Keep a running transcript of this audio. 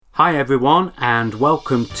Hi everyone, and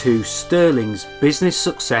welcome to Sterling's Business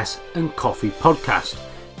Success and Coffee podcast,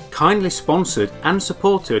 kindly sponsored and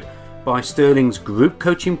supported by Sterling's group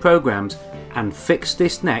coaching programs and Fix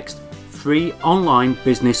This Next free online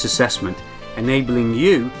business assessment, enabling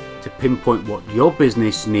you to pinpoint what your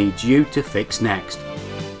business needs you to fix next.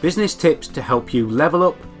 Business tips to help you level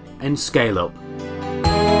up and scale up.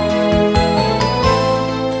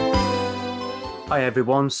 Hi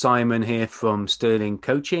everyone, Simon here from Sterling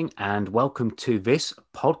Coaching, and welcome to this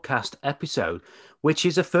podcast episode, which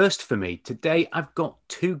is a first for me. Today I've got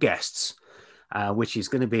two guests, which is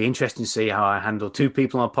going to be interesting to see how I handle two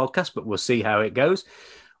people on a podcast, but we'll see how it goes.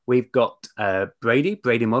 We've got Brady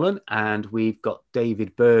Mullen, and we've got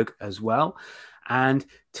David Berg as well. And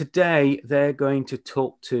today they're going to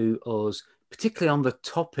talk to us, particularly on the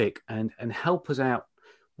topic and help us out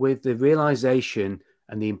with the realization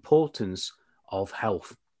and the importance of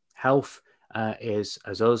health. Health is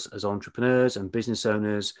as us as entrepreneurs and business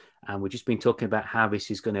owners, and we've just been talking about how this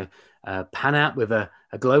is going to pan out with a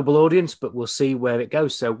global audience, but we'll see where it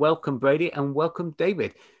goes. So welcome Brady and welcome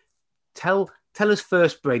David. Tell us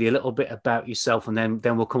first, Brady, a little bit about yourself, and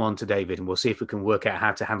then we'll come on to David, and we'll see if we can work out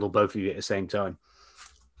how to handle both of you at the same time.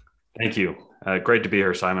 Thank you. Great to be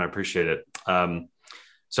here, Simon. I appreciate it.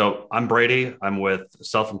 So I'm Brady. I'm with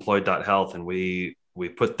selfemployed.health, and we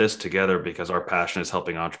put this together because our passion is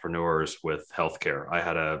helping entrepreneurs with healthcare. I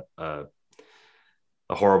had a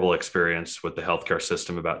horrible experience with the healthcare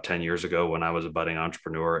system about 10 years ago when I was a budding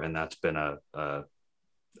entrepreneur, and that's been a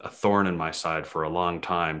thorn in my side for a long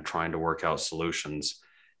time, trying to work out solutions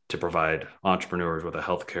to provide entrepreneurs with a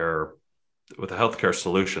healthcare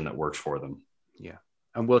solution that works for them. Yeah,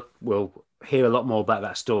 and we'll hear a lot more about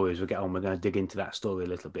that story as we get on. We're going to dig into that story a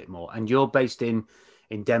little bit more. And you're based in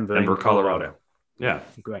Denver, Colorado. Yeah,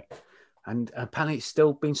 great. And apparently it's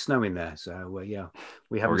still been snowing there. So yeah,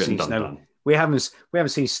 we haven't seen snow. Done. We haven't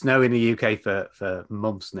seen snow in the UK for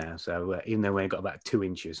months now. So even though we got about 2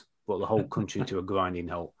 inches, brought the whole country to a grinding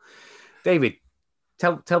halt. David,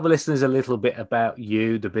 tell the listeners a little bit about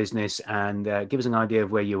you, the business, and give us an idea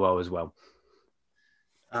of where you are as well.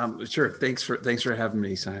 Sure. Thanks for having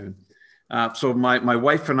me, Simon. So my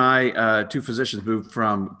wife and I, two physicians, moved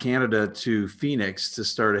from Canada to Phoenix to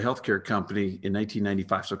start a healthcare company in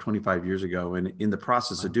 1995, so 25 years ago. And in the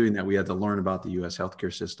process of doing that, we had to learn about the U.S.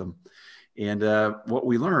 healthcare system. And what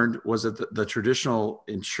we learned was that the traditional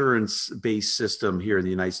insurance-based system here in the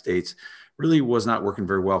United States really was not working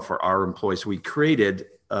very well for our employees. So we created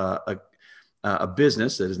a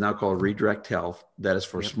business that is now called Redirect Health, that is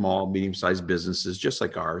for small, medium-sized businesses just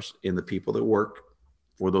like ours, and the people that work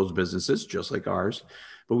for those businesses just like ours.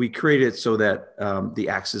 But we created it so that the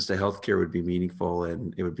access to healthcare would be meaningful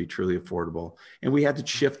and it would be truly affordable. And we had to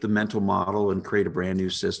shift the mental model and create a brand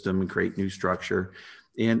new system and create new structure.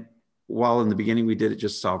 And while in the beginning we did it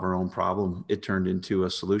just solve our own problem, it turned into a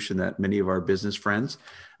solution that many of our business friends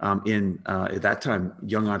at that time,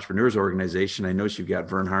 Young Entrepreneurs Organization, I noticed you've got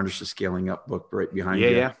Vern Harnish's Scaling Up book right behind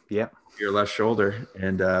you. Yeah. Your left shoulder.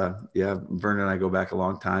 And Vern and I go back a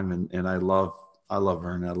long time, and I love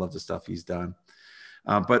Vern. I love the stuff he's done.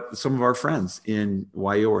 But some of our friends in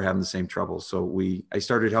YO were having the same trouble. So I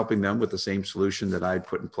started helping them with the same solution that I'd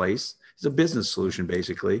put in place. It's a business solution,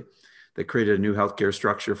 basically, that created a new healthcare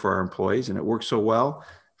structure for our employees. And it worked so well,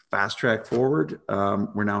 fast track forward.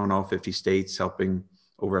 We're now in all 50 states, helping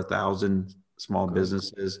over 1,000 small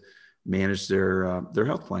businesses manage their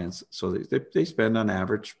health plans. So they spend on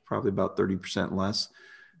average probably about 30% less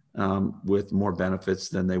with more benefits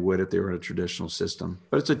than they would if they were in a traditional system.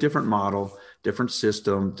 But it's a different model, different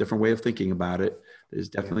system, different way of thinking about it. There's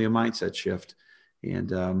definitely a mindset shift.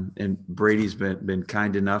 And Brady's been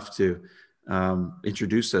kind enough to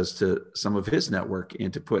introduce us to some of his network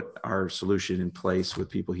and to put our solution in place with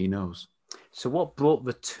people he knows. So what brought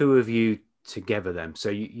the two of you together then? So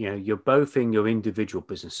you're both in your individual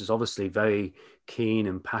businesses, obviously very keen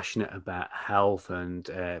and passionate about health and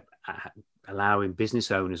allowing business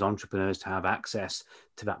owners, entrepreneurs to have access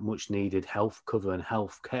to that much needed health cover and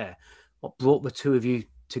health care. What brought the two of you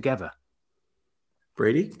together?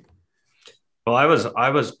 Brady? Well, I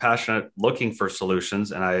was passionate looking for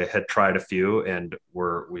solutions, and I had tried a few, and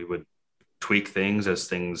we would tweak things as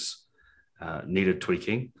things needed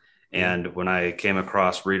tweaking. And when I came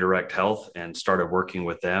across Redirect Health and started working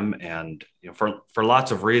with them, and for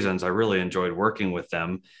lots of reasons, I really enjoyed working with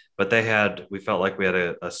them. But we felt like we had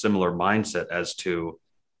a similar mindset as to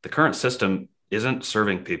the current system isn't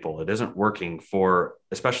serving people. It isn't working for,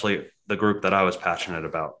 especially the group that I was passionate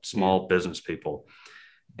about, small business people.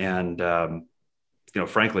 And,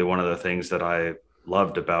 frankly, one of the things that I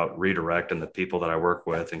loved about Redirect and the people that I work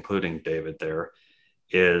with, including David there,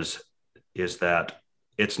 is that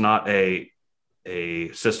it's not a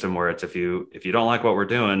system where it's if you don't like what we're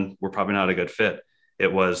doing, we're probably not a good fit.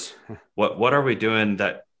 It was what are we doing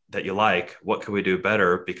that you like? What can we do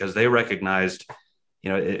better? Because they recognized,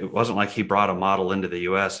 it wasn't like he brought a model into the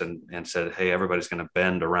US and said, hey, everybody's going to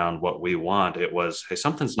bend around what we want. It was, hey,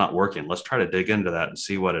 something's not working. Let's try to dig into that and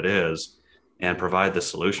see what it is and provide the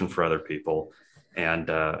solution for other people. And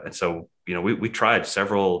so, we tried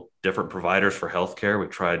several different providers for healthcare. We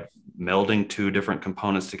tried melding two different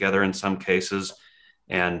components together in some cases,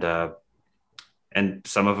 and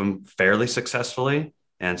some of them fairly successfully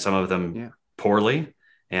and some of them poorly.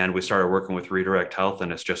 And we started working with Redirect Health,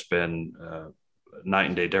 and it's just been night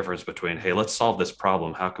and day difference between, hey, let's solve this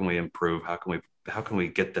problem. How can we improve? How can we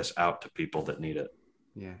get this out to people that need it?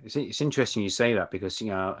 Yeah, it's interesting you say that, because we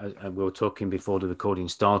were talking before the recording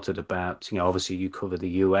started about obviously you cover the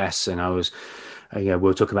US, and I was we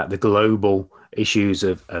were talking about the global issues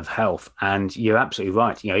of health, and you're absolutely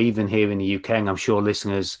right. Even here in the UK, and I'm sure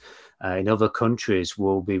listeners in other countries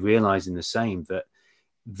will be realizing the same, that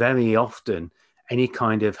very often any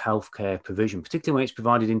kind of healthcare provision, particularly when it's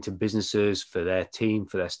provided into businesses for their team,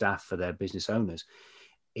 for their staff, for their business owners,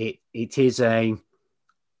 it is a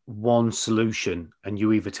one solution, and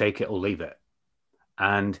you either take it or leave it.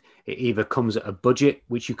 And it either comes at a budget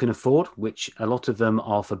which you can afford, which a lot of them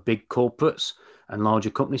are for big corporates and larger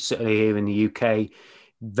companies. Certainly here in the UK,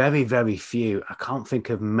 very, very few. I can't think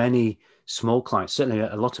of many small clients. Certainly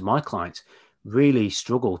a lot of my clients really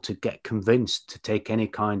struggle to get convinced to take any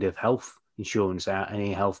kind of health insurance out,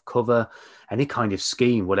 any health cover, any kind of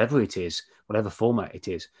scheme, whatever it is, whatever format it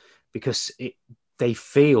is, because they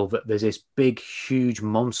feel that there's this big, huge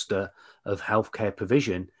monster of healthcare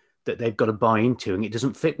provision that they've got to buy into, and it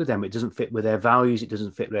doesn't fit with them. It doesn't fit with their values. It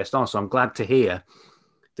doesn't fit with their style. So I'm glad to hear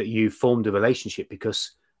that you formed a relationship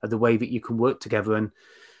because of the way that you can work together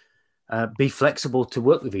and be flexible to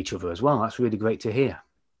work with each other as well. That's really great to hear.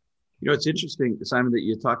 It's interesting, Simon, that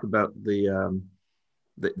you talk about the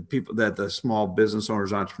people, that the small business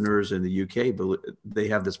owners, entrepreneurs in the UK, but they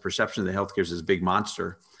have this perception that healthcare is this big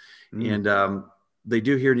monster. And they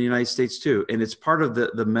do here in the United States too. And it's part of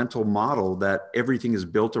the mental model that everything is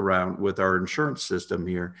built around with our insurance system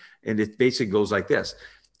here. And it basically goes like this.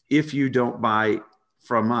 If you don't buy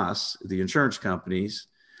from us, the insurance companies,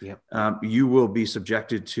 you will be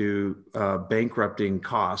subjected to bankrupting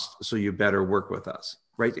costs. So you better work with us,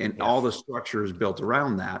 right? And all the structure is built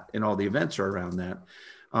around that, and all the events are around that.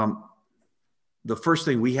 The first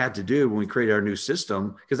thing we had to do when we created our new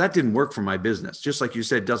system, because that didn't work for my business, just like you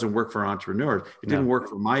said, it doesn't work for entrepreneurs. It didn't work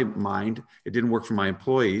for my mind. It didn't work for my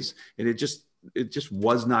employees. And it just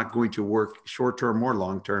was not going to work short-term or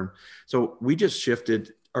long-term. So we just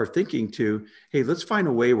shifted our thinking to, hey, let's find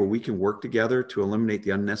a way where we can work together to eliminate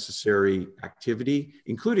the unnecessary activity,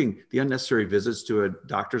 including the unnecessary visits to a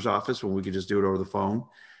doctor's office when we could just do it over the phone.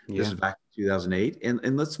 This is back in 2008.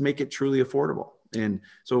 And let's make it truly affordable. And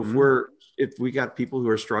so if we got people who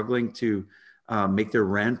are struggling to make their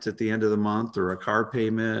rent at the end of the month, or a car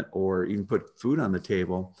payment, or even put food on the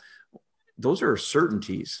table, those are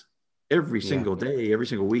certainties every single day, every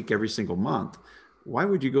single week, every single month. Why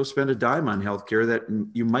would you go spend a dime on healthcare that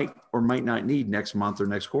you might or might not need next month or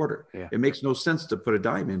next quarter? It makes no sense to put a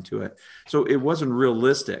dime into it. So it wasn't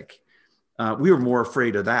realistic. We were more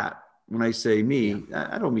afraid of that. When I say me,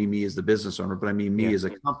 I don't mean me as the business owner, but I mean me as a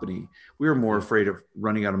company. We were more afraid of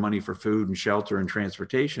running out of money for food and shelter and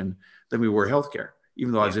transportation than we were healthcare,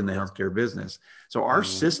 even though I was in the healthcare business. So our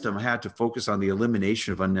system had to focus on the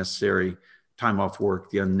elimination of unnecessary time off work,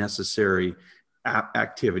 the unnecessary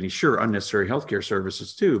activity, sure, unnecessary healthcare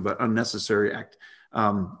services too, but unnecessary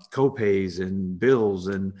co-pays and bills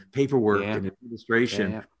and paperwork and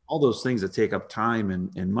administration, all those things that take up time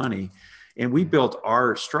and money. And we built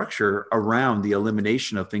our structure around the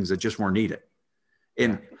elimination of things that just weren't needed.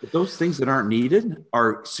 And those things that aren't needed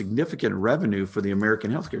are significant revenue for the American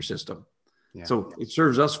healthcare system. So it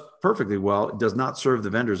serves us perfectly well. It does not serve the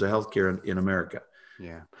vendors of healthcare in America.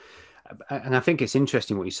 Yeah. And I think it's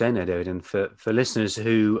interesting what you're saying there, David. And for listeners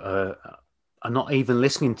who are not even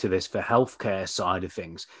listening to this for healthcare side of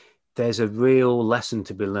things, there's a real lesson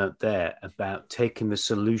to be learnt there about taking the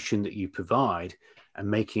solution that you provide and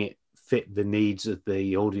making it fit the needs of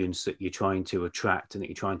the audience that you're trying to attract and that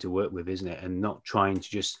you're trying to work with, isn't it? And not trying to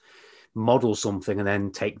just model something and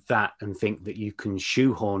then take that and think that you can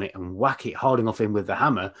shoehorn it and whack it hard enough in with the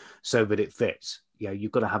hammer so that it fits.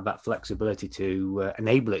 You've got to have that flexibility to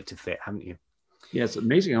enable it to fit, haven't you? Yeah, it's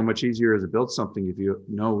amazing how much easier it is to build something if you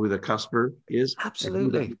know who the customer is.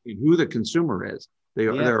 Absolutely. And who the consumer is.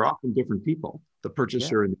 They're often different people. The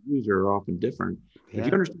purchaser and the user are often different. If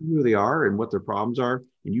you understand who they are and what their problems are,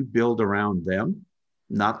 and you build around them,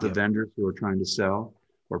 not the vendors who are trying to sell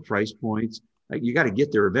or price points, you got to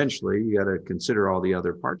get there eventually. You got to consider all the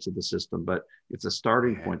other parts of the system, but it's a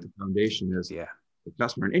starting point. The foundation is the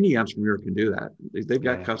customer, and any entrepreneur can do that. They've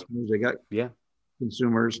got customers, they got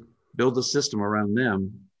consumers. Build a system around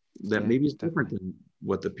them that maybe is different than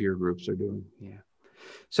what the peer groups are doing. Yeah.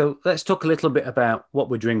 So let's talk a little bit about what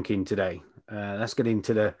we're drinking today. Let's get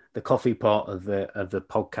into the coffee part of the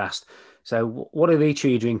podcast. So what of each are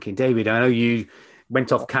you drinking? David, I know you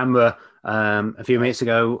went off camera a few minutes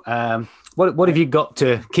ago. What have you got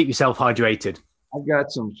to keep yourself hydrated? I've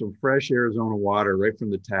got some fresh Arizona water right from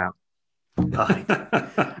the tap.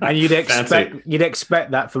 And you'd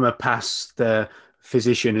expect that from a past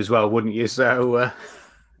physician as well, wouldn't you? So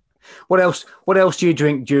what else do you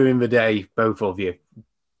drink during the day, both of you?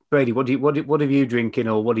 Brady, what have you drinking,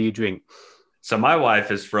 or what do you drink? So my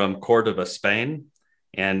wife is from Cordoba, Spain,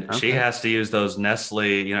 and she has to use those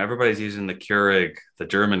Nestle, everybody's using the Keurig, the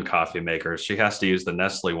German coffee makers. She has to use the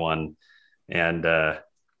Nestle one, and but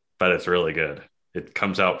it's really good. It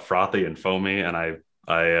comes out frothy and foamy, and I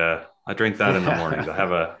drink that in the mornings. I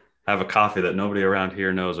have a coffee that nobody around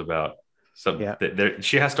here knows about. So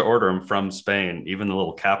she has to order them from Spain, even the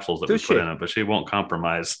little capsules that we put in it, but she won't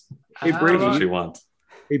compromise. Hey, Brady, what she wants.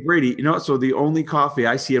 Hey, Brady, so the only coffee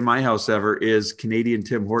I see in my house ever is Canadian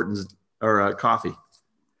Tim Hortons coffee.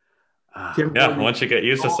 Once you get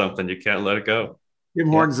used to something, you can't let it go. Tim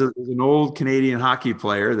Hortons is an old Canadian hockey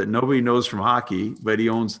player that nobody knows from hockey, but he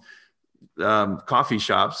owns coffee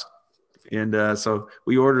shops. And so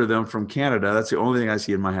we order them from Canada. That's the only thing I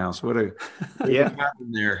see in my house. What a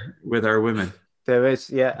pattern there with our women. There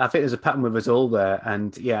is, I think there's a pattern with us all there.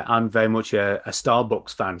 And I'm very much a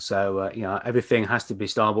Starbucks fan. So, everything has to be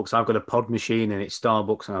Starbucks. I've got a pod machine and it's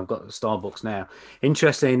Starbucks, and I've got Starbucks now.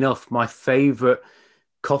 Interestingly enough, my favorite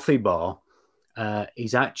coffee bar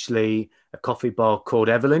is actually a coffee bar called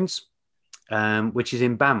Evelyn's, which is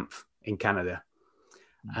in Banff in Canada.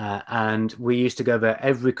 And we used to go there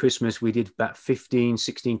every Christmas. We did about 15,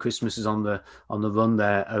 16 Christmases on the run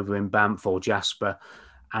there over in Banff or Jasper.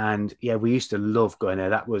 And we used to love going there.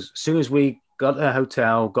 That was, as soon as we got to the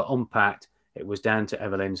hotel, got unpacked, it was down to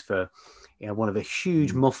Evelyn's for one of the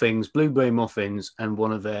huge muffins, blueberry muffins, and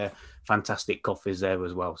one of their fantastic coffees there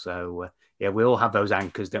as well. So we all have those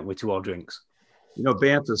anchors, don't we, to our drinks.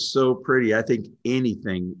 Banff is so pretty. I think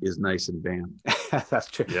anything is nice in Banff. That's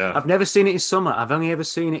true. Yeah. I've never seen it in summer. I've only ever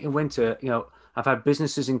seen it in winter. I've had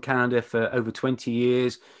businesses in Canada for over 20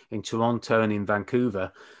 years, in Toronto and in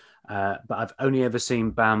Vancouver. But I've only ever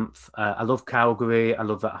seen Banff. I love Calgary. I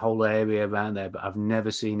love that whole area around there, but I've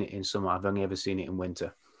never seen it in summer. I've only ever seen it in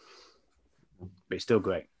winter. But it's still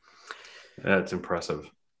great. Yeah, it's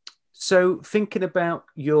impressive. So thinking about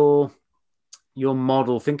your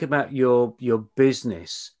model, think about your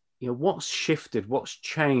business, what's shifted, what's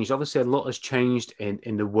changed? Obviously, a lot has changed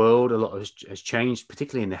in the world. A lot has changed,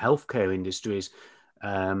 particularly in the healthcare industries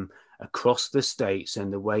across the States,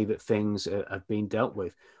 and the way that things have been dealt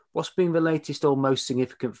with. What's been the latest or most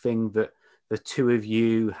significant thing that the two of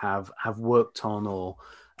you have worked on or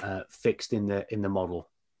fixed in the model?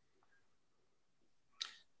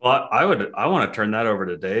 Well, I want to turn that over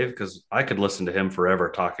to Dave, because I could listen to him forever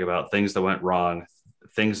talking about things that went wrong,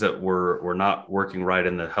 things that were not working right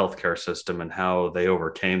in the healthcare system, and how they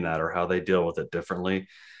overcame that, or how they deal with it differently.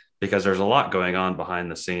 Because there's a lot going on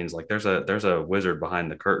behind the scenes. Like there's a wizard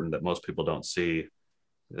behind the curtain that most people don't see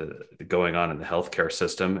going on in the healthcare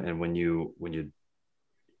system. And when you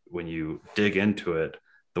dig into it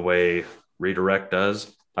the way Redirect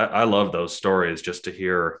does, I love those stories, just to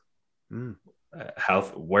hear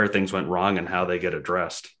where things went wrong and how they get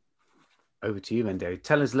addressed. Over to you, then, Dave.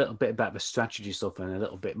 Tell us a little bit about the strategy stuff and a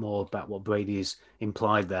little bit more about what Brady's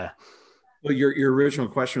implied there. Well, your original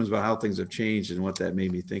question was about how things have changed, and what that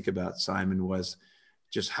made me think about, Simon, was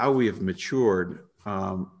just how we have matured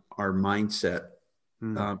our mindset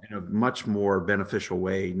in a much more beneficial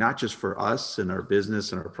way, not just for us and our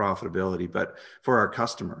business and our profitability, but for our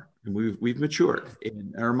customer. And we've matured,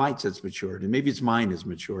 and our mindset's matured, and maybe it's mine has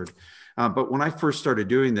matured. But when I first started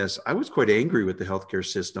doing this, I was quite angry with the healthcare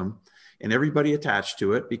system and everybody attached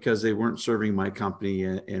to it, because they weren't serving my company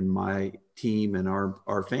and my team and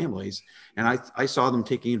our families. And I saw them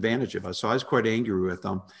taking advantage of us. So I was quite angry with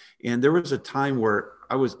them. And there was a time where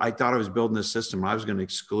I thought I was building a system. I was going to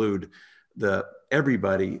exclude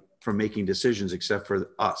everybody from making decisions except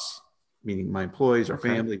for us, meaning my employees, our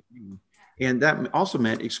family. And that also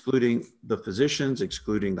meant excluding the physicians,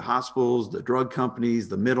 excluding the hospitals, the drug companies,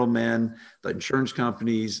 the middlemen, the insurance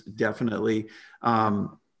companies, definitely,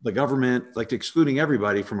 the government, like excluding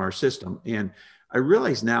everybody from our system. And I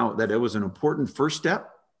realize now that it was an important first step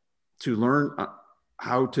to learn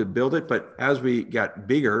how to build it. But as we got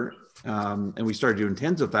bigger and we started doing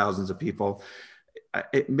tens of thousands of people,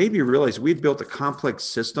 it made me realize we'd built a complex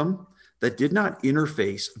system that did not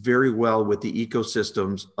interface very well with the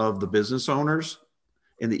ecosystems of the business owners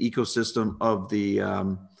and the ecosystem of the,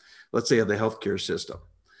 let's say, of the healthcare system.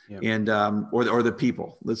 Yep. And or the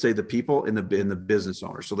people. Let's say the people in the business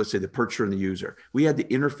owner. So let's say the purchaser and the user. We had to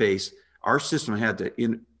interface. Our system had to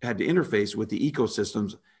interface with the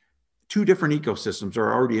ecosystems. Two different ecosystems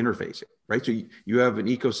are already interfacing, right? So you have an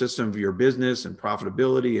ecosystem of your business and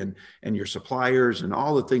profitability and your suppliers and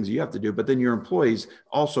all the things you have to do. But then your employees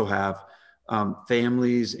also have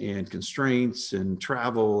families and constraints and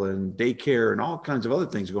travel and daycare and all kinds of other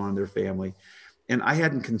things going on in their family. And I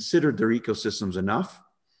hadn't considered their ecosystems enough.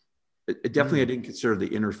 Definitely, I didn't consider the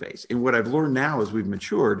interface. And what I've learned now as we've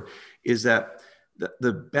matured is that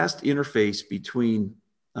the best interface between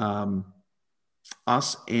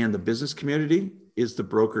us and the business community is the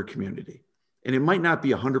broker community. And it might not be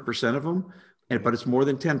 100% of them, but it's more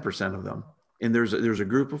than 10% of them. And there's a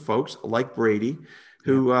group of folks like Brady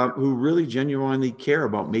who really genuinely care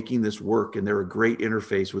about making this work. And they're a great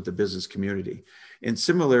interface with the business community. And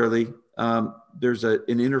similarly, there's an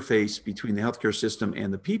interface between the healthcare system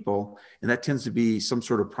and the people, and that tends to be some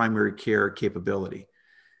sort of primary care capability.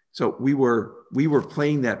 So we were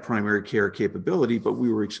playing that primary care capability, but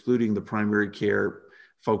we were excluding the primary care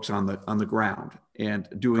folks on the ground and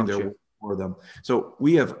doing their work for them. So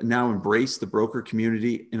we have now embraced the broker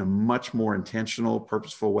community in a much more intentional,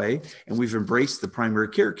 purposeful way, and we've embraced the primary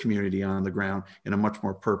care community on the ground in a much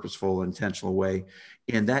more purposeful, intentional way.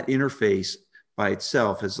 And that interface by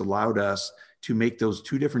itself has allowed us to make those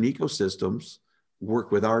two different ecosystems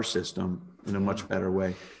work with our system in a much better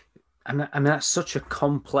way. And that's such a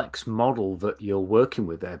complex model that you're working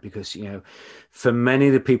with there, because, for many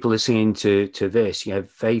of the people listening to this,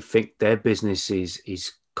 they think their business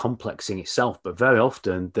is complex in itself, but very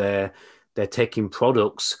often they're taking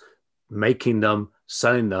products, making them,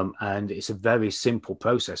 selling them, and it's a very simple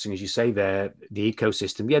process. And as you say there, the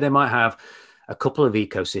ecosystem, they might have a couple of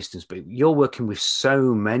ecosystems, but you're working with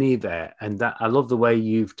so many there. And that, I love the way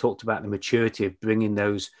you've talked about the maturity of bringing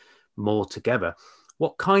those more together.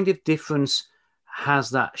 What kind of difference has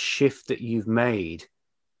that shift that you've made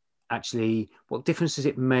actually, what difference has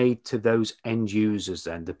it made to those end users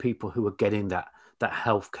then, the people who are getting that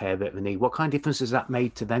healthcare that they need? What kind of difference has that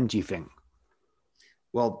made to them, do you think?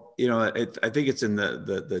 Well, I think it's in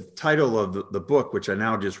the title of the book, which I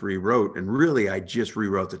now just rewrote. And really, I just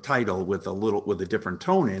rewrote the title with a different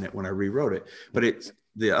tone in it when I rewrote it. But it's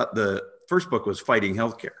the first book was Fighting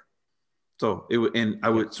Healthcare. So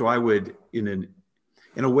I would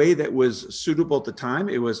in a way that was suitable at the time.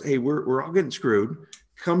 It was, hey, we're all getting screwed.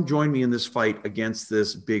 Come join me in this fight against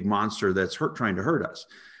this big monster that's trying to hurt us.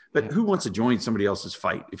 But who wants to join somebody else's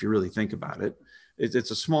fight? If you really think about it,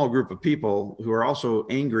 it's a small group of people who are also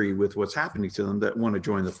angry with what's happening to them that want to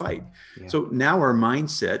join the fight. Yeah. So now our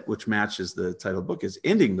mindset, which matches the title of the book, is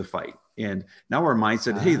ending the fight. And now our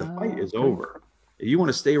mindset, hey, the fight is over. If you want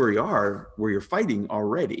to stay where you are, where you're fighting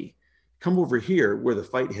already, come over here where the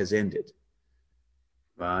fight has ended.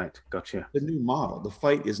 Right. Gotcha. The new model, the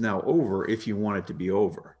fight is now over if you want it to be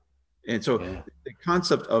over. And so the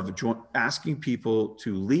concept of asking people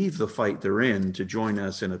to leave the fight they're in to join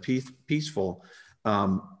us in a peaceful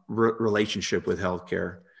relationship with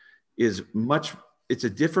healthcare it's a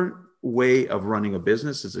different way of running a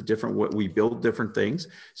business. It's a different way we build different things.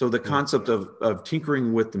 So the concept of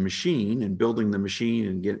tinkering with the machine and building the machine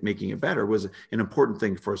and making it better was an important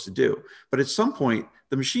thing for us to do. But at some point,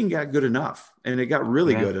 the machine got good enough, and it got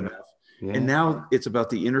really good enough. Yeah. And now it's about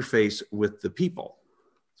the interface with the people.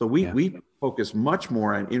 So we focus much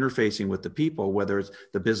more on interfacing with the people, whether it's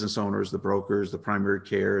the business owners, the brokers, the primary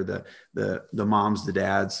care, the moms, the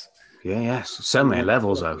dads. Yes. So many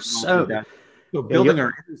levels though. So building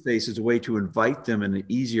our interface is a way to invite them in an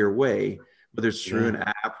easier way, whether it's through an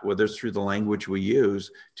app, whether it's through the language we use,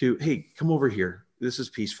 to, hey, come over here. This is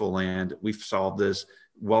peaceful land. We've solved this,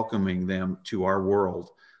 welcoming them to our world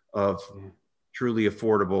of truly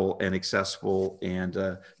affordable and accessible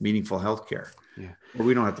and meaningful healthcare. Yeah. Where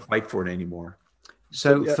we don't have to fight for it anymore.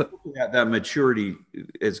 So that maturity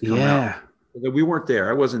has come out. We weren't there.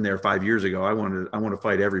 I wasn't there 5 years ago. I want to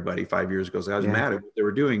fight everybody 5 years ago. So I was mad at what they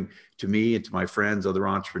were doing to me and to my friends, other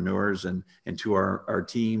entrepreneurs, and to our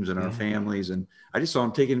teams and our families. And I just saw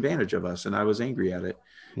them taking advantage of us, and I was angry at it.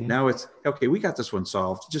 Yeah. Now it's okay. We got this one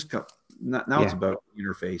solved. Just go, now it's about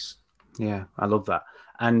interface. Yeah, I love that,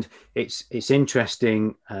 and it's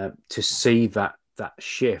interesting to see that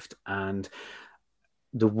shift and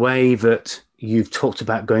the way that you've talked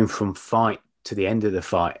about going from fight to the end of the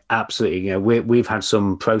fight. Absolutely, we've had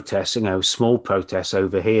some protests, small protests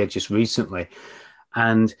over here just recently,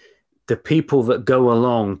 and the people that go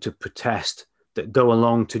along to protest, that go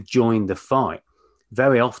along to join the fight,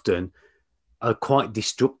 very often are quite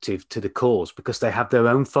destructive to the cause because they have their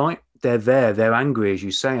own fight. They're angry, as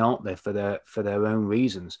you say, aren't they, for their own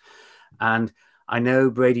reasons. And I know,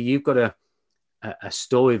 Brady, you've got a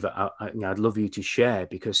story that I'd love you to share,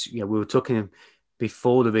 because we were talking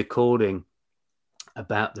before the recording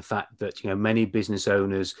about the fact that many business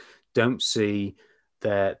owners don't see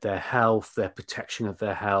their health, their protection of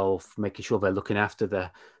their health, making sure they're looking after the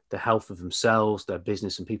health of themselves, their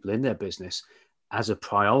business, and people in their business as a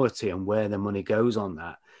priority, and where the money goes on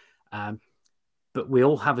that. But we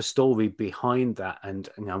all have a story behind that, and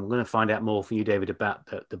I'm going to find out more from you, David, about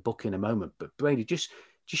the book in a moment. But Brady, just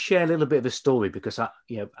share a little bit of a story, because I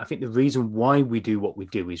think the reason why we do what we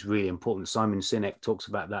do is really important. Simon Sinek talks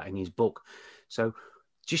about that in his book. So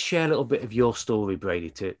just share a little bit of your story, Brady,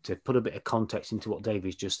 to put a bit of context into what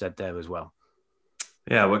David's just said there as well.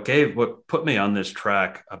 Yeah, what put me on this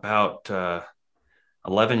track about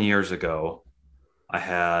 11 years ago. I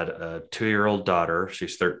had a 2-year-old daughter.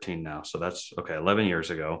 She's 13 now. So that's okay. 11 years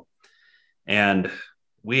ago. And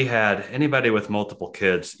we had, anybody with multiple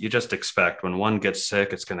kids, you just expect when one gets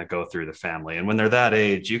sick, it's going to go through the family. And when they're that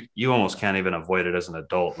age, you almost can't even avoid it as an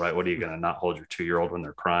adult, right? What are you going to not hold your 2-year-old when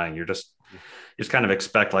they're crying? You just kind of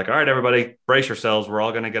expect, like, all right, everybody brace yourselves. We're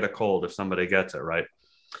all going to get a cold if somebody gets it, right?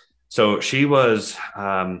 So she was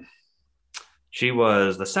the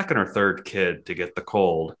second or third kid to get the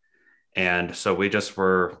cold. And so we just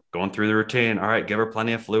were going through the routine. All right, give her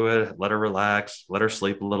plenty of fluid, let her relax, let her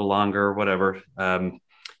sleep a little longer, whatever. I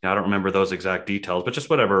don't remember those exact details, but just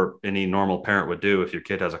whatever any normal parent would do if your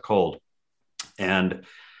kid has a cold. And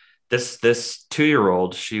this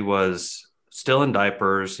 2-year-old, she was still in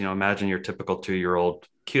diapers. Imagine your typical 2-year-old,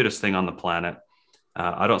 cutest thing on the planet.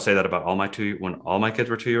 I don't say that about when all my kids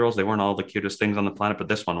were 2-year-olds. They weren't all the cutest things on the planet, but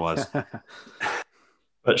this one was.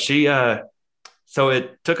 But she, so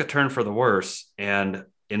it took a turn for the worse. And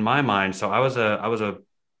in my mind, so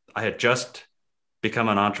I had just become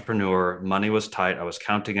an entrepreneur. Money was tight. I was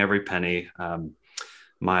counting every penny.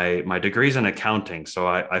 My degree's in accounting, so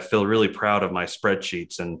I feel really proud of my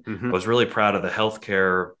spreadsheets, and was really proud of the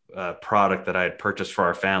healthcare product that I had purchased for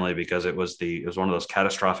our family, because it was one of those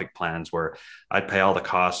catastrophic plans where I'd pay all the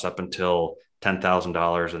costs up until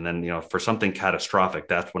 $10,000, and then for something catastrophic,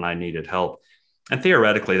 that's when I needed help. And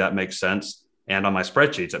theoretically, that makes sense. And on my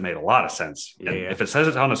spreadsheets, it made a lot of sense. Yeah. If it says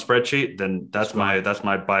it's on a spreadsheet, then that's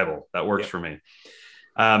my Bible. That works for me.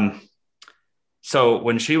 So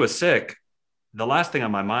when she was sick, the last thing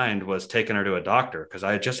on my mind was taking her to a doctor, because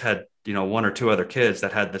I had just had, 1 or 2 other kids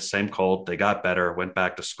that had the same cold. They got better, went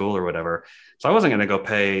back to school or whatever. So I wasn't going to go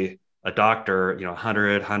pay a doctor,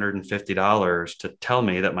 $100, $150 to tell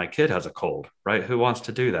me that my kid has a cold, right? Who wants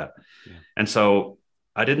to do that? Yeah. And so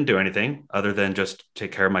I didn't do anything other than just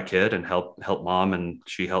take care of my kid and help mom, and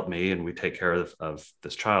she helped me, and we take care of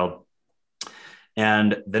this child.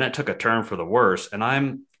 And then it took a turn for the worse. And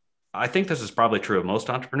I think this is probably true of most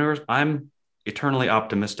entrepreneurs. I'm eternally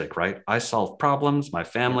optimistic, right? I solve problems. My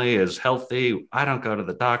family is healthy. I don't go to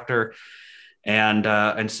the doctor.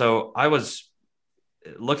 And so I was,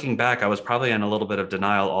 looking back, I was probably in a little bit of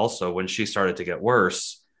denial also when she started to get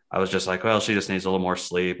worse. I was just like, well, she just needs a little more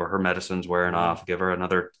sleep, or her medicine's wearing off. Give her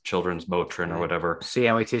another children's Motrin or whatever. See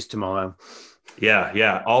how it is tomorrow.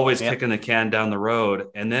 Yeah. Always kicking the can down the road.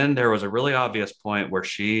 And then there was a really obvious point where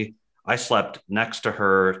I slept next to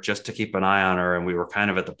her just to keep an eye on her. And we were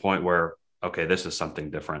kind of at the point where, okay, this is something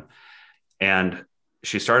different. And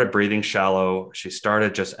she started breathing shallow. She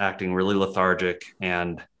started just acting really lethargic.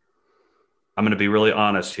 And I'm going to be really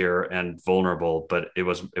honest here and vulnerable, but it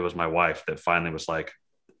was my wife that finally was like,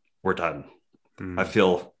 we're done. I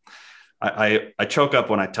feel I choke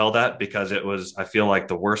up when I tell that, because I feel like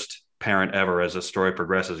the worst parent ever. As the story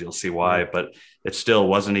progresses, you'll see why, but it still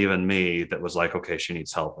wasn't even me that was like, okay, she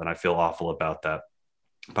needs help. And I feel awful about that,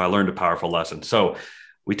 but I learned a powerful lesson. So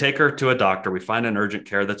we take her to a doctor. We find an urgent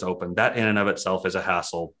care that's open. That in and of itself is a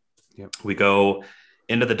hassle. Yep. We go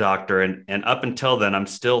into the doctor, and up until then, I'm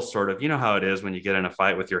still sort of, how it is when you get in a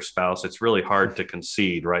fight with your spouse, it's really hard to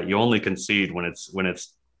concede, right? You only concede when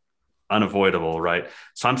it's unavoidable, right?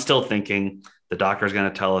 So I'm still thinking the doctor's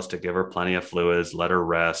going to tell us to give her plenty of fluids, let her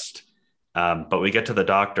rest. But we get to the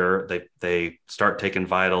doctor, they start taking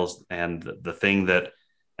vitals, and the thing that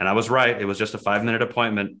And I was right. It was just a 5-minute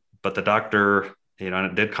appointment, but the doctor, and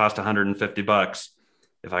it did cost $150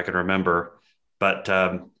 if I can remember. But,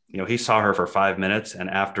 he saw her for 5 minutes. And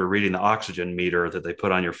after reading the oxygen meter that they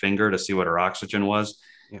put on your finger to see what her oxygen was,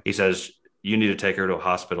 he says, you need to take her to a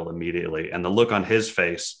hospital immediately. And the look on his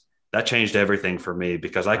face, that changed everything for me,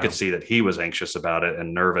 because I could see that he was anxious about it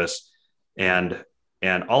and nervous. And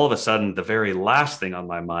all of a sudden, the very last thing on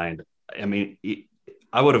my mind,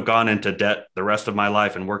 I would have gone into debt the rest of my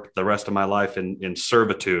life and worked the rest of my life in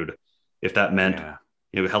servitude if that meant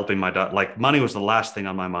helping my daughter. Like, money was the last thing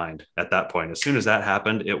on my mind at that point. As soon as that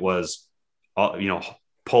happened, it was,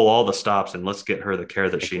 pull all the stops and let's get her the care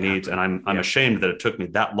that she needs. And I'm ashamed that it took me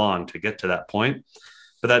that long to get to that point.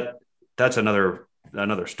 But that's another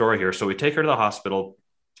story here. So we take her to the hospital,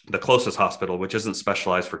 the closest hospital, which isn't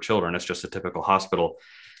specialized for children. It's just a typical hospital.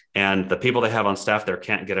 And the people they have on staff there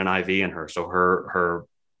can't get an IV in her. So her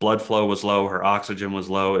blood flow was low. Her oxygen was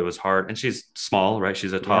low. It was hard. And she's small, right?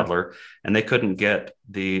 She's a toddler. And they couldn't get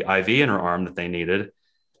the IV in her arm that they needed.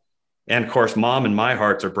 And of course, mom and my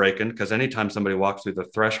hearts are breaking, because anytime somebody walks through the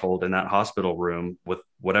threshold in that hospital room with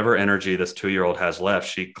whatever energy this 2-year-old has left,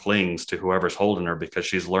 she clings to whoever's holding her, because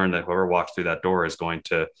she's learned that whoever walks through that door is going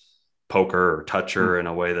to poke her or touch her in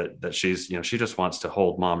a way that she's, she just wants to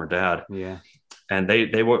hold mom or dad. Yeah. And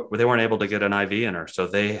they weren't able to get an IV in her. So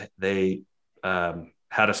they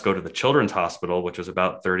had us go to the children's hospital, which was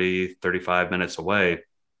about 35 minutes away.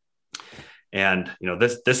 And,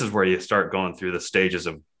 this is where you start going through the stages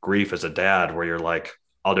of grief as a dad, where you're like,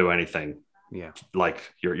 I'll do anything. Yeah. Like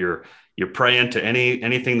you're praying to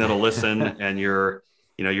anything that'll listen. And you're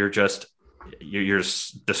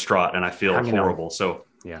distraught, and I feel horrible. So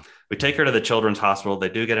we take her to the children's hospital. They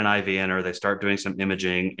do get an IV in her. They start doing some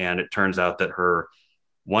imaging, and it turns out that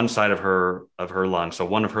one side of her lung, so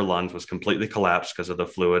one of her lungs was completely collapsed because of the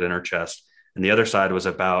fluid in her chest. And the other side was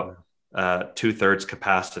about 2/3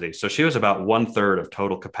 capacity. So she was about 1/3 of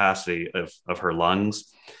total capacity of her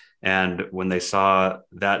lungs. And when they saw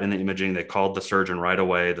that in the imaging, they called the surgeon right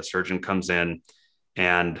away. The surgeon comes in,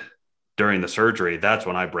 and during the surgery, that's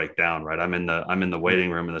when I break down, right? I'm in the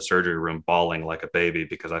waiting room in the surgery room, bawling like a baby,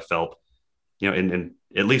 because I felt, in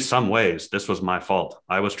at least some ways, this was my fault.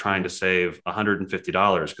 I was trying to save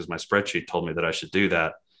 $150 because my spreadsheet told me that I should do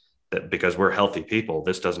that because we're healthy people.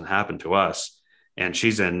 This doesn't happen to us. And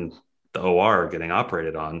she's in the OR getting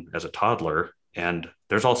operated on as a toddler. And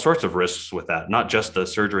there's all sorts of risks with that, not just the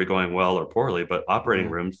surgery going well or poorly, but operating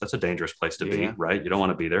rooms. That's a dangerous place to be, right? You don't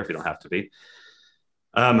want to be there if you don't have to be.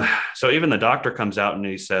 So even the doctor comes out and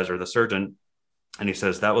he says, or the surgeon, and he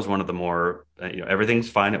says, that was one of the more, everything's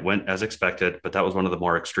fine. It went as expected, but that was one of the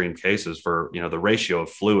more extreme cases for, the ratio of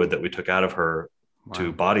fluid that we took out of her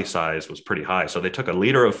to body size was pretty high. So they took 1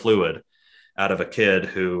 liter of fluid out of a kid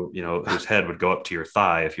who, whose head would go up to your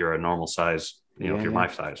thigh if you're a normal size, if you're my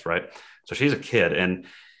size, right? So she's a kid, and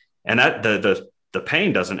that the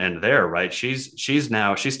pain doesn't end there, right? She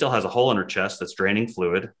still has a hole in her chest that's draining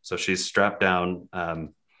fluid. So she's strapped down.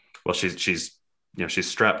 She's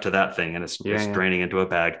strapped to that thing, and it's draining into a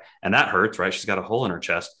bag, and that hurts, right? She's got a hole in her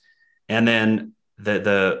chest. And then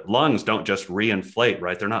the lungs don't just reinflate,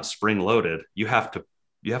 right? They're not spring loaded. You have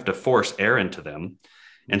to force air into them.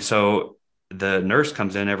 And so the nurse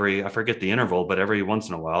comes in I forget the interval, but every once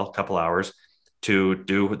in a while, a couple hours, to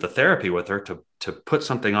do the therapy with her, to put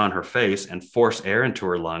something on her face and force air into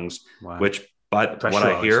her lungs, which what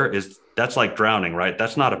I hear is that's like drowning, right?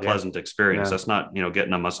 That's not a pleasant experience. That's not,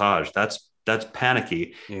 getting a massage. That's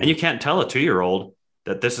panicky. And you can't tell a 2-year-old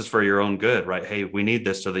that this is for your own good, right? Hey, we need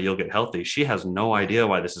this so that you'll get healthy. She has no idea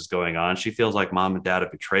why this is going on. She feels like mom and dad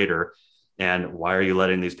have betrayed her. And why are you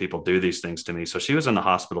letting these people do these things to me? So she was in the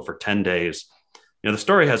hospital for 10 days. The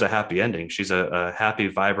story has a happy ending. She's a happy,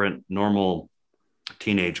 vibrant, normal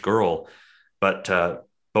teenage girl. But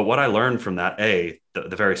what I learned from that,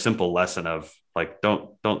 the very simple lesson of like,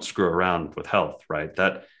 don't screw around with health, right?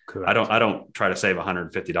 That correct. I don't try to save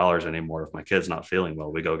 $150 anymore. If my kid's not feeling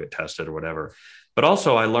well, we go get tested or whatever. But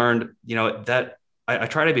also I learned, that I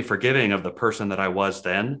try to be forgiving of the person that I was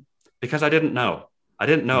then, because I didn't know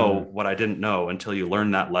what I didn't know until you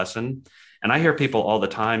learn that lesson. And I hear people all the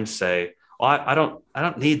time say, well, I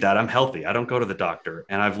don't need that. I'm healthy. I don't go to the doctor.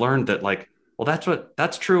 And I've learned that, like, well,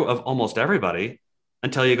 that's true of almost everybody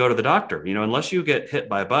until you go to the doctor. Unless you get hit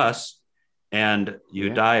by a bus and you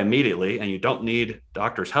die immediately and you don't need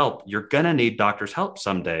doctor's help, you're going to need doctor's help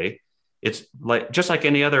someday. It's like, just like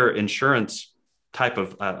any other insurance type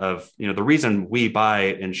of the reason we buy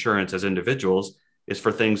insurance as individuals is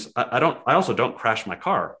for things. I also don't crash my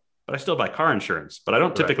car, but I still buy car insurance, but I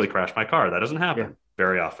don't typically crash my car. That doesn't happen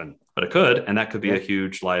very often, but it could, and that could be a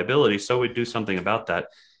huge liability. So we do something about that.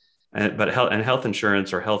 but health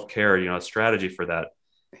insurance or health care, a strategy for that.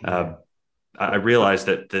 Yeah. I realized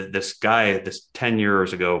that this guy, this 10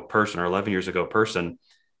 years ago person or 11 years ago person,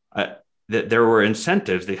 that there were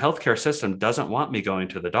incentives. The healthcare system doesn't want me going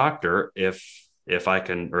to the doctor if I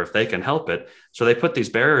can, or if they can help it. So they put these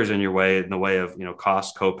barriers in your way, in the way of,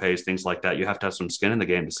 costs, co-pays, things like that. You have to have some skin in the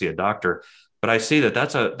game to see a doctor. But I see that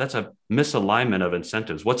that's a misalignment of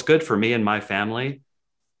incentives. What's good for me and my family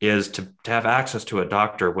is to have access to a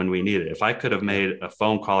doctor when we need it. If I could have made a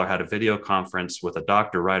phone call or had a video conference with a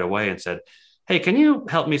doctor right away and said, hey, can you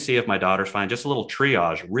help me see if my daughter's fine? Just a little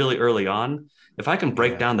triage really early on. If I can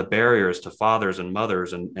break down the barriers to fathers and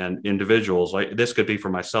mothers and individuals, like this could be for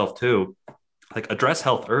myself too, like address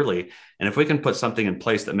health early. And if we can put something in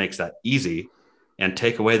place that makes that easy and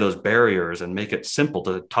take away those barriers and make it simple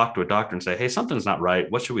to talk to a doctor and say, hey, something's not right.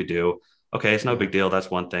 What should we do? Okay, it's no big deal. That's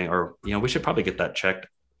one thing. Or, we should probably get that checked.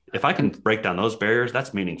 If I can break down those barriers,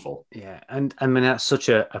 that's meaningful. Yeah. And I mean, that's such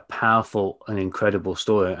a powerful and incredible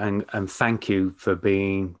story. And thank you for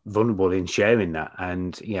being vulnerable in sharing that.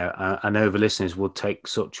 And, I know the listeners will take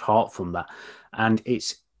such heart from that. And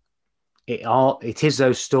it is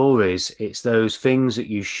those stories, it's those things that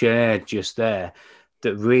you shared just there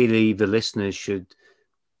that really the listeners should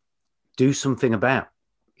do something about.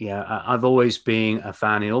 I've always been a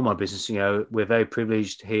fan in all my business. We're very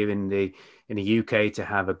privileged here in the UK to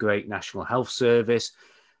have a great national health service,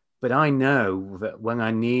 but I know that when I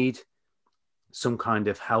need some kind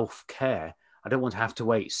of health care, I don't want to have to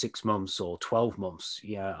wait 6 months or 12 months.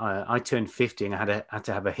 I turned 50 and I had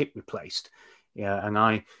to have a hip replaced. And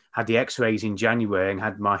I had the X-rays in January and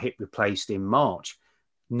had my hip replaced in March,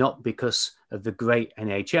 not because of the great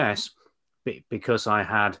NHS, but because I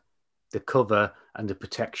had the cover and the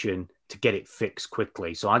protection to get it fixed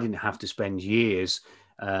quickly. So I didn't have to spend years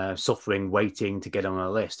suffering, waiting to get on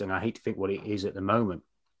a list. And I hate to think what it is at the moment.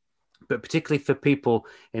 But particularly for people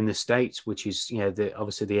in the States, which is,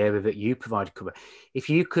 obviously the area that you provide cover, if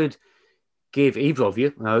you could give either of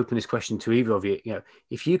you, and I open this question to either of you,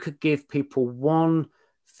 if you could give people one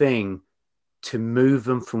thing to move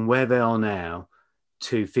them from where they are now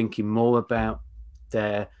to thinking more about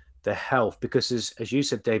their health, because as you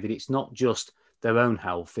said, David, it's not just their own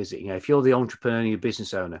health, is it? If you're the entrepreneur, your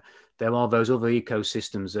business owner, there are those other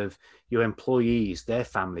ecosystems of your employees, their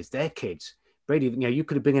families, their kids. Brady, you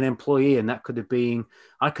could have been an employee and I could have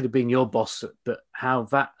been your boss, but how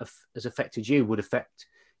that has affected you would affect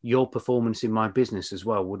your performance in my business as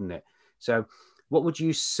well, wouldn't it? So what would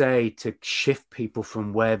you say to shift people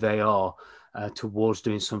from where they are towards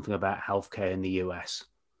doing something about healthcare in the US?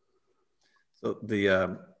 So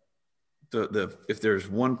if there's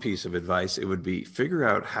one piece of advice, it would be figure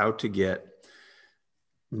out how to get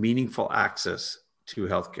meaningful access to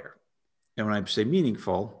healthcare. And when I say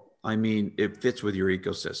meaningful, I mean it fits with your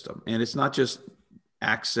ecosystem. And it's not just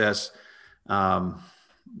access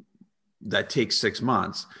that takes 6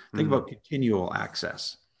 months. Think about continual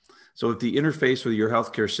access. So if the interface with your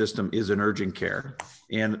healthcare system is an urgent care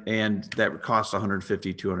and that costs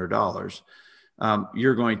 $150, $200,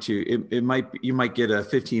 you're going to, you might get a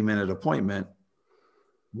 15-minute appointment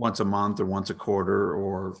once a month or once a quarter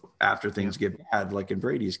or after things get bad, like in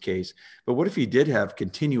Brady's case. But what if you did have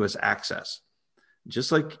continuous access?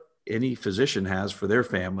 Just like any physician has for their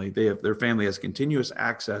family, their family has continuous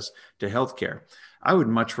access to healthcare. I would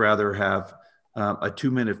much rather have a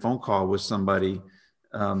 2-minute phone call with somebody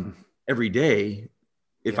every day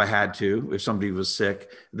if I had to, if somebody was sick,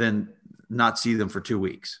 than not see them for 2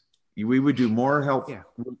 weeks. We would do more help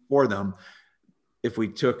for them if we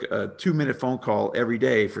took a 2-minute phone call every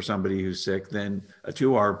day for somebody who's sick than a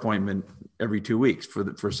 2-hour appointment every 2 weeks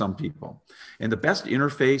for some people. And the best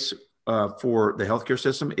interface for the healthcare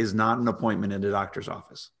system is not an appointment in a doctor's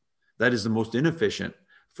office. That is the most inefficient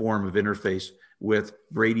form of interface with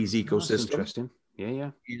Brady's ecosystem. That's interesting.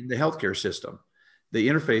 In the healthcare system. The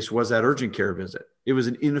interface was that urgent care visit. It was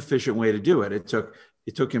an inefficient way to do it.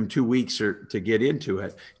 It took him 2 weeks to get into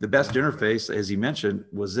it. The best interface, as he mentioned,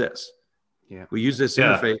 was this. Yeah. We use this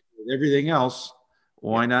interface with everything else.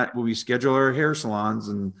 Why not? When we schedule our hair salons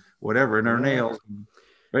and whatever, and our nails,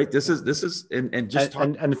 right? This is, and just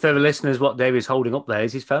talk. And for the listeners, what David's holding up there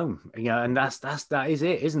is his phone. And that is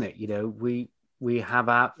it, isn't it? We have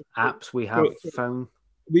apps, we have phone.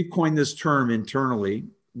 We coined this term internally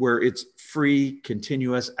where it's free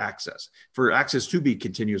continuous access. For access to be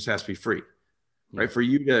continuous, it has to be free, right? For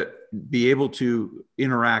you to be able to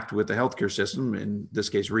interact with the healthcare system, in this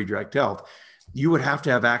case, Redirect Health, you would have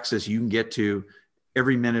to have access you can get to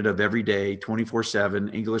every minute of every day,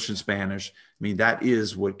 24/7, English and Spanish. I mean, that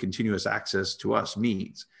is what continuous access to us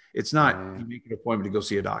means. It's not you make an appointment to go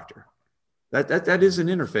see a doctor. That is an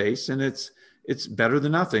interface, and it's better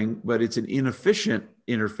than nothing, but it's an inefficient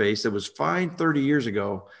interface that was fine 30 years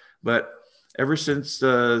ago. But ever since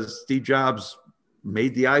Steve Jobs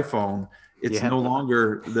made the iPhone, it's no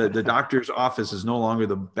longer the doctor's office is no longer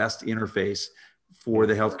the best interface for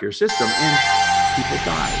the healthcare system, and people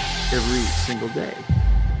die every single day.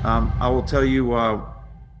 I will tell you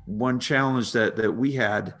one challenge that we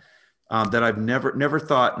had that I've never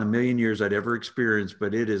thought in a million years I'd ever experienced,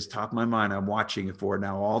 but it is top of my mind. I'm watching it for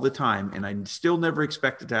now all the time, and I still never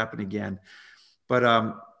expect it to happen again.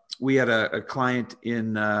 But we had a client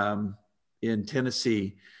in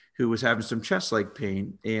Tennessee who was having some chest-like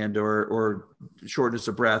pain and or shortness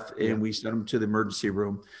of breath, and we sent him to the emergency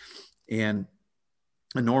room, and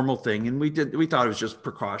a normal thing. And we thought it was just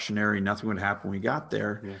precautionary. Nothing would happen when we got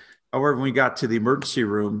there. Yeah. However, when we got to the emergency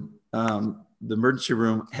room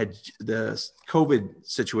had the COVID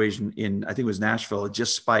situation in, I think it was Nashville, it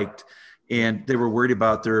just spiked, and they were worried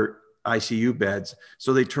about their ICU beds.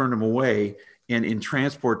 So they turned him away, and in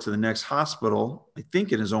transport to the next hospital, I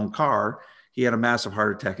think in his own car, he had a massive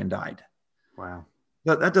heart attack and died. Wow.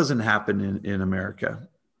 That doesn't happen in America.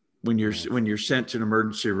 When you're sent to an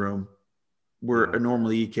emergency room where a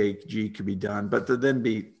normal EKG could be done, but to then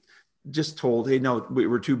be just told, hey, no,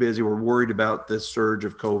 we're too busy. We're worried about this surge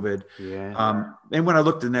of COVID. Yeah. And when I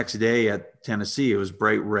looked the next day at Tennessee, it was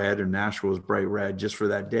bright red, and Nashville was bright red just for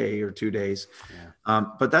that day or 2 days. Yeah.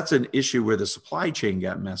 But that's an issue where the supply chain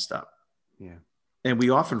got messed up. Yeah. And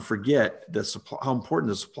we often forget how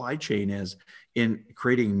important the supply chain is in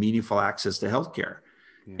creating meaningful access to healthcare.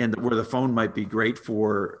 Yeah. And where the phone might be great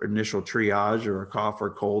for initial triage or a cough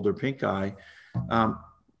or cold or pink eye,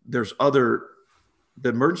 there's the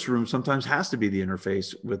emergency room sometimes has to be the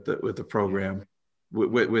interface with the program,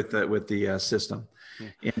 with the system.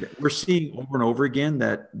 Yeah. And we're seeing over and over again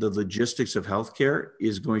that the logistics of healthcare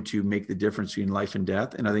is going to make the difference between life and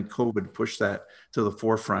death. And I think COVID pushed that to the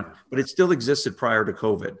forefront, but it still existed prior to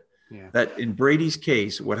COVID. Yeah. That in Brady's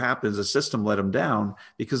case, what happens, the system let him down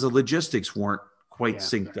because the logistics weren't quite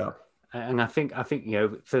synced up. And I think and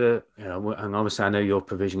obviously I know your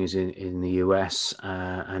provision is in the US,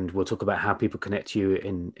 and we'll talk about how people connect to you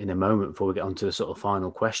in a moment before we get on to the sort of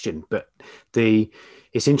final question. But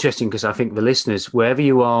it's interesting because I think the listeners, wherever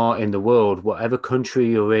you are in the world, whatever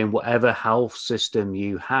country you're in, whatever health system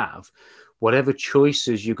you have, whatever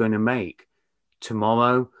choices you're going to make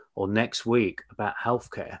tomorrow or next week about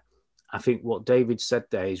healthcare, I think what David said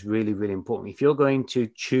there is really, really important. If you're going to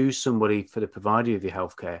choose somebody for the provider of your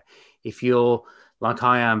healthcare, if you're like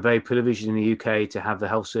I am, very privileged in the UK to have the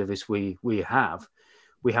health service we have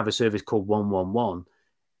a service called 111.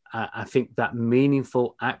 I think that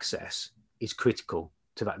meaningful access is critical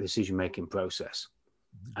to that decision-making process.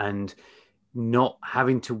 And not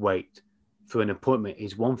having to wait for an appointment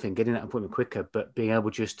is one thing, getting that appointment quicker, but being able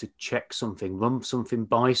just to check something, run something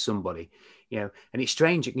by somebody, and it's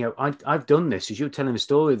strange, I've done this, as you were telling the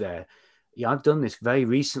story there. I've done this very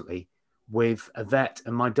recently with a vet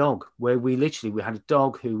and my dog, where we had a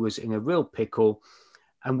dog who was in a real pickle,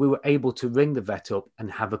 and we were able to ring the vet up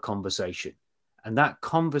and have a conversation. And that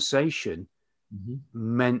conversation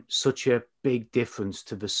meant such a big difference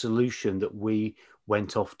to the solution that we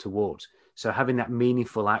went off towards. So having that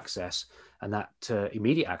meaningful access and that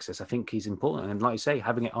immediate access, I think, is important. And like you say,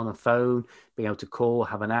 having it on a phone, being able to call,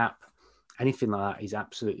 have an app, anything like that is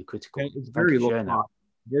absolutely critical. And it's very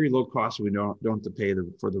low cost. We don't have to pay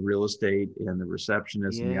for the real estate and the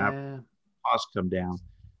receptionist and the app. Costs come down.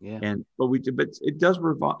 Yeah. But it does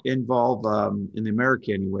involve in the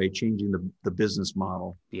America anyway, changing the business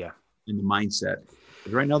model. Yeah. And the mindset.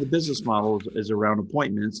 But right now, the business model is around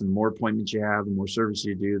appointments, and the more appointments you have, the more service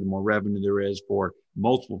you do, the more revenue there is for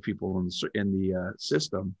multiple people in the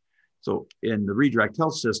system. So in the Redirect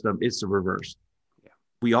Health system, it's the reverse. Yeah.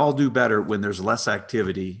 We all do better when there's less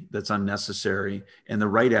activity that's unnecessary, and the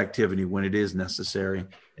right activity when it is necessary.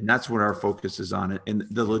 And that's what our focus is on it. And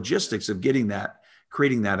the logistics of getting that,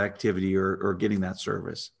 creating that activity or getting that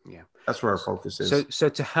service. Yeah. That's where our focus is. So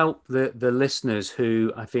to help the listeners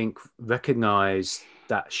who I think recognize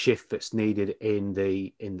that shift that's needed in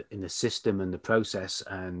the system and the process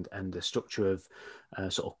and the structure of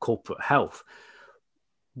sort of corporate health,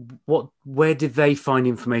 where did they find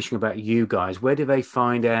information about you guys? Where do they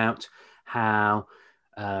find out how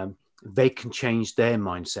they can change their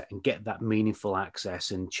mindset and get that meaningful access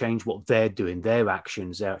and change what they're doing, their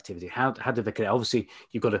actions, their activity? How do they connect? Obviously,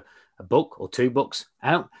 you've got a book or 2 books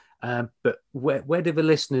out. But where do the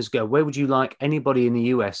listeners go? Where would you like anybody in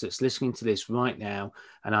the US that's listening to this right now?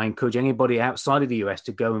 And I encourage anybody outside of the US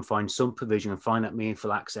to go and find some provision and find that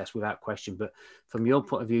meaningful access without question. But from your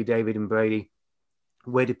point of view, David and Brady,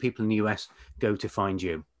 where do people in the US go to find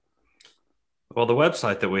you? Well, the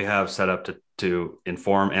website that we have set up to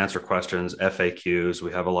inform, answer questions, FAQs,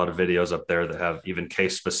 we have a lot of videos up there that have even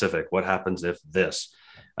case specific. What happens if this?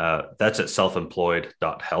 That's at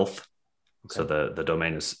selfemployed.health. Okay. So the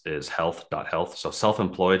domain is health.health. So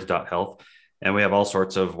selfemployed.health. And we have all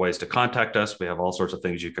sorts of ways to contact us. We have all sorts of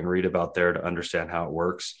things you can read about there to understand how it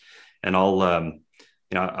works. And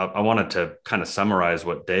I wanted to kind of summarize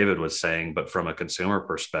what David was saying, but from a consumer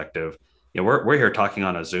perspective, we're here talking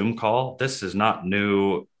on a Zoom call. This is not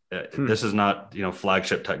new. This is not,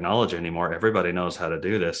 flagship technology anymore. Everybody knows how to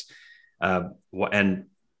do this. And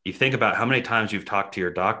you think about how many times you've talked to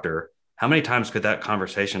your doctor, how many times could that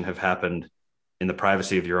conversation have happened in the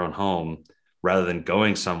privacy of your own home rather than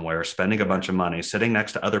going somewhere, spending a bunch of money, sitting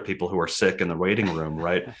next to other people who are sick in the waiting room,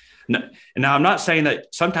 right? Now, I'm not saying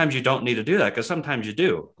that sometimes you don't need to do that, because sometimes you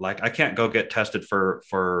do. Like, I can't go get tested for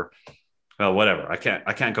well, whatever. I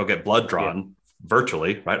can't go get blood drawn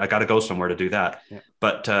virtually, right? I got to go somewhere to do that. Yeah.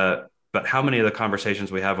 But how many of the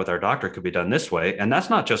conversations we have with our doctor could be done this way? And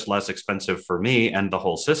that's not just less expensive for me and the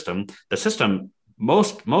whole system. The system,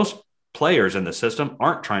 most players in the system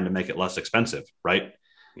aren't trying to make it less expensive, right?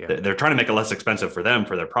 Yeah. They're trying to make it less expensive for them,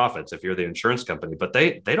 for their profits, if you're the insurance company, but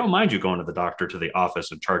they don't mind you going to the doctor, to the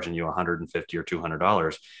office, and charging you $150 or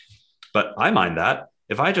 $200. But I mind that.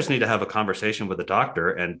 If I just need to have a conversation with a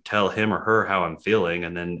doctor and tell him or her how I'm feeling,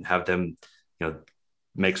 and then have them,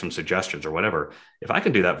 make some suggestions or whatever, if I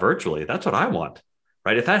can do that virtually, that's what I want,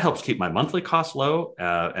 right? If that helps keep my monthly costs low,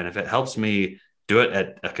 and if it helps me do it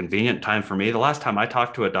at a convenient time for me. The last time I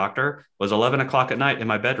talked to a doctor was 11 o'clock at night in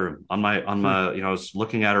my bedroom on my, I was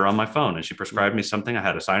looking at her on my phone, and she prescribed me something. I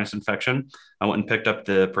had a sinus infection. I went and picked up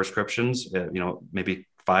the prescriptions, maybe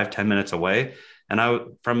 5-10 minutes away. And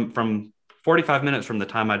from 45 minutes from the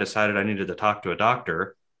time I decided I needed to talk to a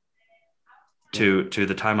doctor to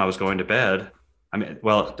the time I was going to bed. I mean,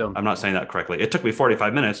 well, I'm not saying that correctly. It took me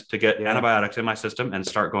 45 minutes to get antibiotics in my system and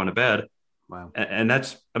start going to bed. Wow. And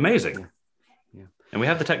that's amazing. Yeah. And we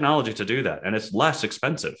have the technology to do that, and it's less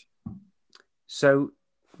expensive. So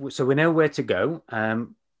we know where to go.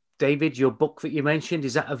 David, your book that you mentioned,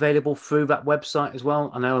 is that available through that website as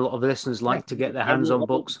well? I know a lot of listeners like to get their hands on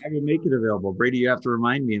books. I will make it available. Brady, you have to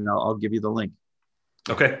remind me, and I'll give you the link.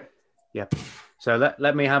 Okay. Yeah. So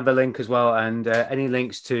let me have the link as well, and any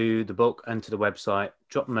links to the book and to the website,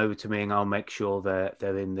 drop them over to me, and I'll make sure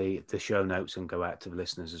they're in the show notes and go out to the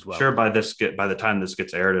listeners as well. Sure. By the time this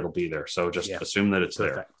gets aired, it'll be there. So just assume that it's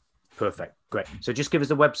there. Perfect. Great. So just give us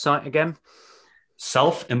the website again.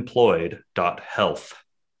 Selfemployed.health.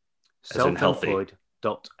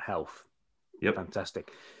 Selfemployed.health. Yep.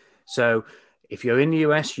 Fantastic. So if you're in the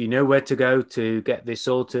US, you know where to go to get this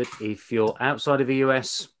sorted. If you're outside of the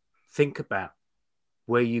US, think about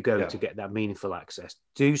where you go to get that meaningful access.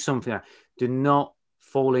 Do something. Do not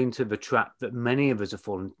fall into the trap that many of us have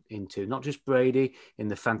fallen into, not just Brady, in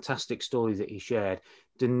the fantastic stories that he shared.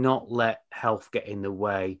 Do not let health get in the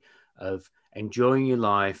way of enjoying your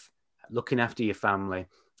life, looking after your family,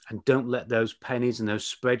 and don't let those pennies and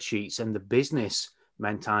those spreadsheets and the business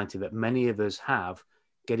mentality that many of us have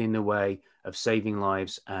get in the way of saving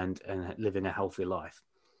lives and living a healthy life.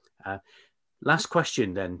 Last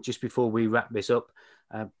question then, just before we wrap this up.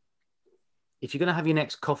 If you're going to have your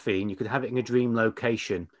next coffee and you could have it in a dream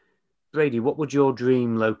location, Brady, what would your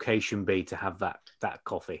dream location be to have that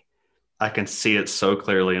coffee? I can see it so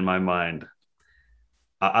clearly in my mind.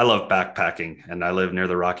 I love backpacking, and I live near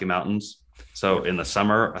the Rocky Mountains. So in the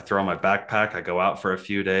summer, I throw on my backpack, I go out for a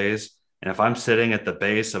few days. And if I'm sitting at the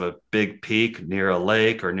base of a big peak near a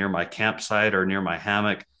lake or near my campsite or near my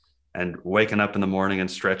hammock, and waking up in the morning and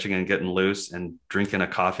stretching and getting loose and drinking a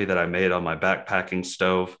coffee that I made on my backpacking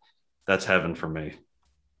stove, that's heaven for me.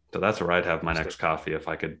 So that's where I'd have my next coffee if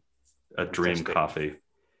I could, a dream coffee.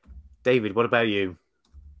 David, what about you?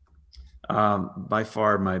 By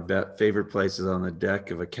far, my favorite place is on the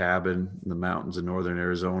deck of a cabin in the mountains of northern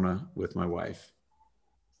Arizona with my wife.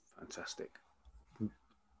 Fantastic.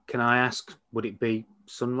 Can I ask, would it be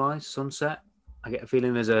sunrise, sunset? I get a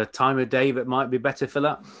feeling there's a time of day that might be better for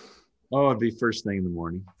that. Oh, it'd be first thing in the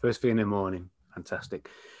morning. First thing in the morning. Fantastic.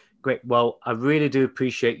 Great. Well, I really do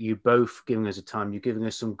appreciate you both giving us a time. You're giving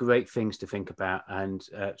us some great things to think about, and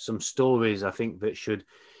some stories, I think, that should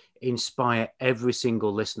inspire every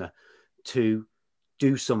single listener to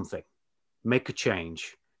do something, make a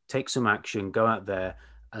change, take some action, go out there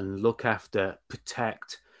and look after,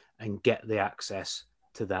 protect, and get the access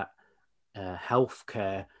to that health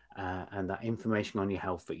care and that information on your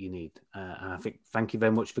health that you need. And I think, thank you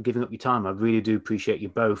very much for giving up your time. I really do appreciate you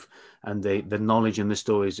both and the knowledge and the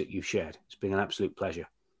stories that you've shared. It's been an absolute pleasure.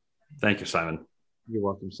 Thank you, Simon. You're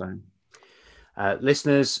welcome, Simon.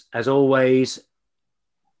 Listeners, as always,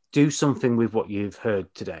 do something with what you've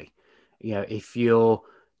heard today. If you're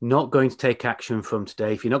not going to take action from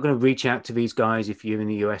today, if you're not going to reach out to these guys, if you're in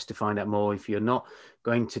the US to find out more, if you're not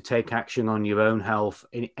going to take action on your own health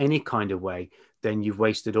in any kind of way, then you've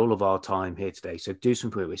wasted all of our time here today. So do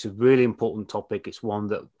something with it. It's a really important topic. It's one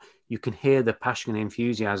that you can hear the passion and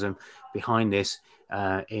enthusiasm behind this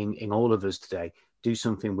in all of us today. Do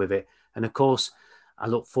something with it. And of course, I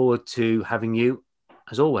look forward to having you,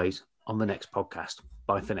 as always, on the next podcast.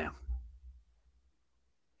 Bye for now.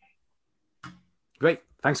 Great.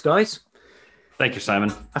 Thanks, guys. Thank you,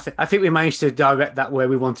 Simon. I think we managed to direct that where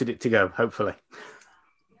we wanted it to go, hopefully.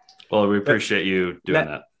 Well, we appreciate you doing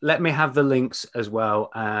that. Let me have the links as well.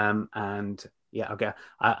 And yeah, okay.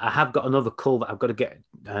 I have got another call that I've got to get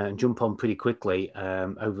jump on pretty quickly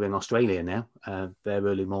over in Australia now, very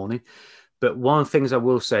early morning. But one of the things I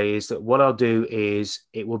will say is that what I'll do is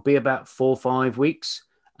it will be about 4 or 5 weeks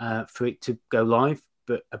for it to go live.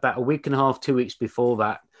 But about a week and a half, 2 weeks before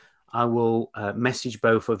that, I will message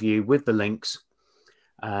both of you with the links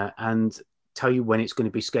and tell you when it's going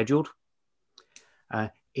to be scheduled.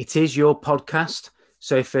 It is your podcast.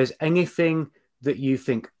 So if there's anything that you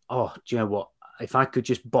think, oh, do you know what? If I could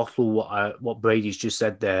just bottle what Brady's just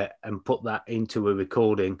said there and put that into a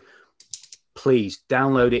recording, please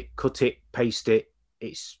download it, cut it, paste it.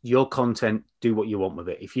 It's your content. Do what you want with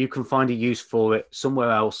it. If you can find a use for it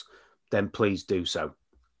somewhere else, then please do so.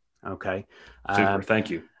 Okay. Super. Thank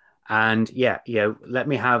you. And let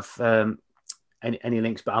me have any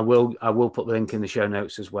links, but I will put the link in the show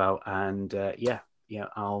notes as well. And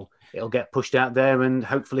it'll get pushed out there, and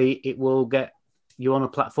hopefully it will get you on a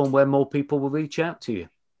platform where more people will reach out to you.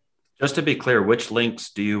 Just to be clear, which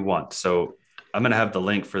links do you want? So I'm going to have the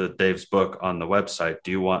link for Dave's book on the website.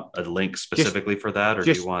 Do you want a link specifically for that, or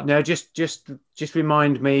do you want? No, just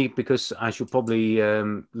remind me, because I should probably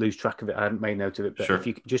lose track of it. I haven't made note of it, but sure. If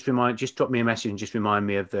you just drop me a message and just remind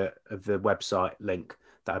me of the website link.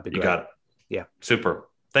 That'd be great. You got it. Yeah. Super.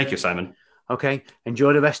 Thank you, Simon. Okay.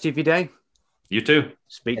 Enjoy the rest of your day. You too.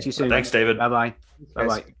 Speak to you soon. Thanks, David. Bye-bye.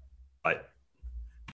 Bye-bye.